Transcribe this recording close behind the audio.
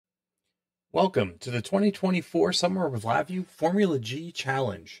Welcome to the 2024 Summer of LabVIEW FormulaG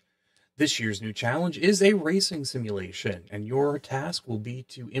Challenge. This year's new challenge is a racing simulation, and your task will be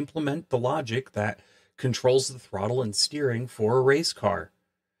to implement the logic that controls the throttle and steering for a race car.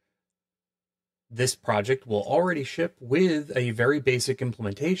 This project will already ship with a very basic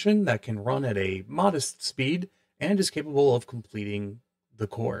implementation that can run at a modest speed and is capable of completing the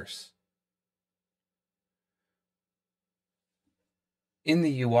course. In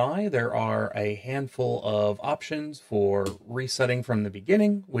the UI, there are a handful of options for resetting from the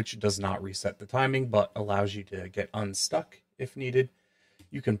beginning, which does not reset the timing, but allows you to get unstuck if needed.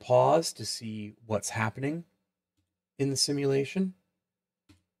 You can pause to see what's happening in the simulation.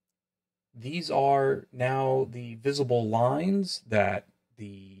 These are now the visible lines that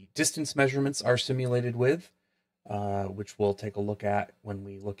the distance measurements are simulated with, which we'll take a look at when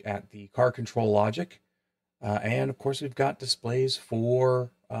we look at the car control logic. And of course, we've got displays for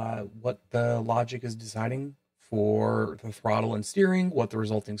what the logic is deciding for the throttle and steering, what the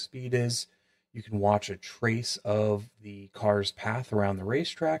resulting speed is. You can watch a trace of the car's path around the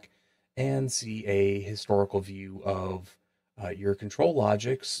racetrack and see a historical view of your control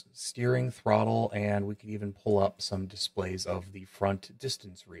logics, steering, throttle, and we can even pull up some displays of the front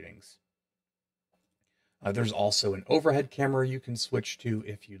distance readings. There's also an overhead camera you can switch to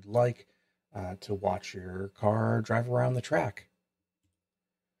if you'd like. To watch your car drive around the track.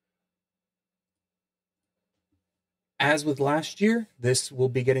 As with last year, this will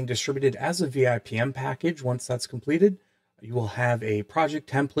be getting distributed as a VIPM package. Once that's completed, you will have a project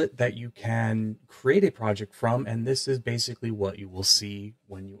template that you can create a project from, and this is basically what you will see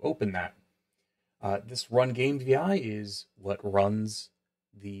when you open that. This run game VI is what runs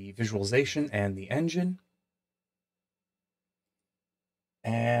the visualization and the engine.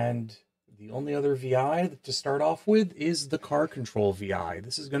 And the only other VI to start off with is the car control VI.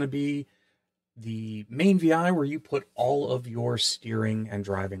 This is going to be the main VI where you put all of your steering and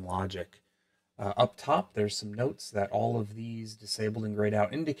driving logic. Up top, there's some notes that all of these disabled and grayed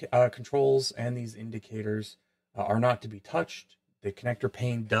out controls and these indicators are not to be touched. The connector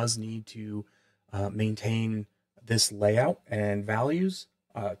pane does need to maintain this layout and values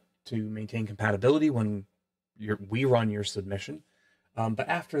to maintain compatibility when we run your submission. But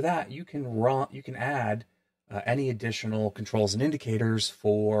after that, you can add any additional controls and indicators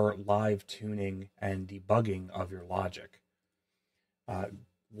for live tuning and debugging of your logic.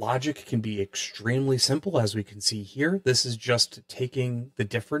 Logic can be extremely simple, as we can see here. This is just taking the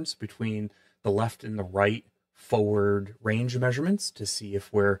difference between the left and the right forward range measurements to see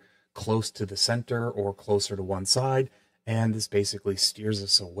if we're close to the center or closer to one side, and this basically steers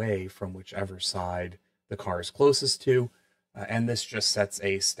us away from whichever side the car is closest to. And this just sets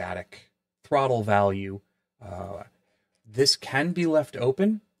a static throttle value. This can be left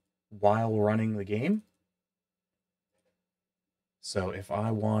open while running the game. So if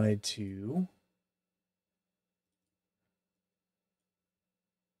I wanted to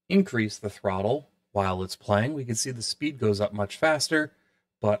increase the throttle while it's playing, we can see the speed goes up much faster,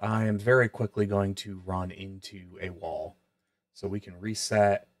 but I am very quickly going to run into a wall. So we can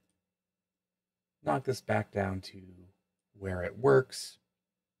reset, knock this back down to where it works.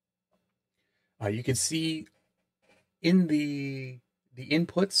 You can see in the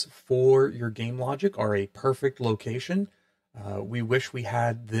inputs for your game logic are a perfect location. We wish we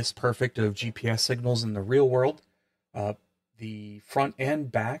had this perfect of GPS signals in the real world. The front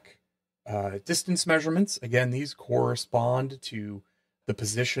and back distance measurements, again, these correspond to the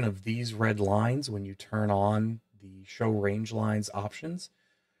position of these red lines when you turn on the show range lines options.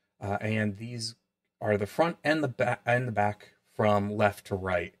 And these are the front and the back from left to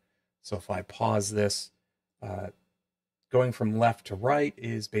right. So if I pause this, going from left to right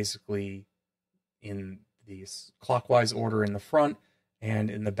is basically in this clockwise order in the front,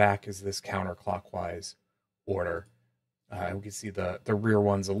 and in the back is this counterclockwise order. And we can see the rear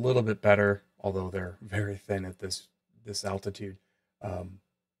one's a little bit better, although they're very thin at this altitude. But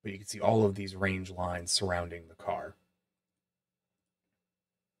you can see all of these range lines surrounding the car.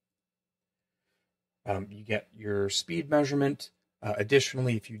 You get your speed measurement.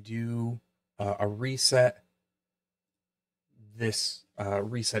 Additionally, if you do a reset, this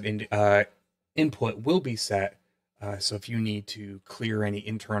reset input will be set. So if you need to clear any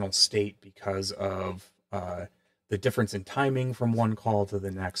internal state because of the difference in timing from one call to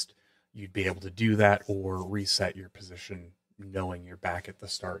the next, you'd be able to do that or reset your position knowing you're back at the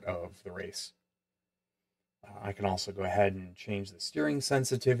start of the race. I can also go ahead and change the steering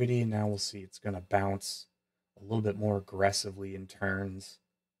sensitivity. Now we'll see it's going to bounce a little bit more aggressively in turns.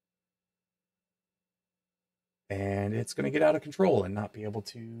 And it's going to get out of control and not be able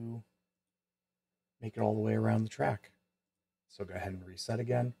to make it all the way around the track. So go ahead and reset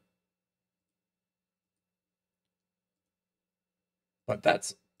again. But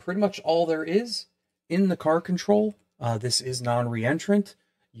that's pretty much all there is in the car control. This is non-reentrant.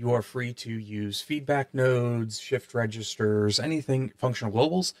 You are free to use feedback nodes, shift registers, anything, functional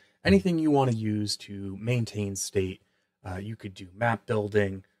globals, anything you want to use to maintain state. You could do map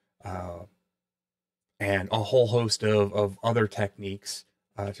building and a whole host of other techniques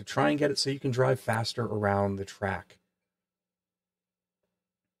to try and get it so you can drive faster around the track.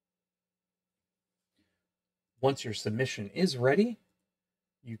 Once your submission is ready,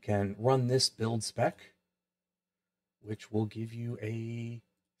 you can run this build spec, which will give you a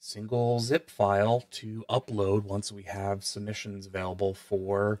single zip file to upload once we have submissions available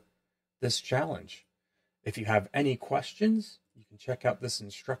for this challenge. If you have any questions, you can check out this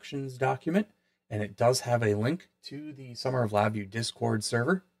instructions document, and it does have a link to the Summer of LabVIEW Discord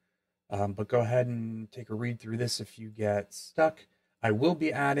server. But go ahead and take a read through this if you get stuck. I will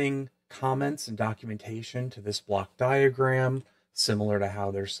be adding comments and documentation to this block diagram, similar to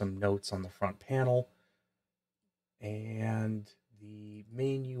how there's some notes on the front panel. And the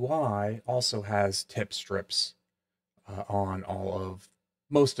main UI also has tip strips on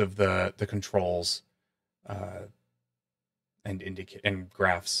most of the controls and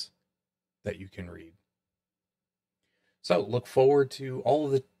graphs that you can read. So look forward to all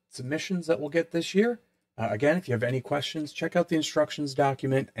of the submissions that we'll get this year. Again, if you have any questions, check out the instructions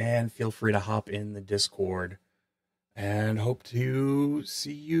document and feel free to hop in the Discord. And hope to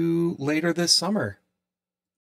see you later this summer.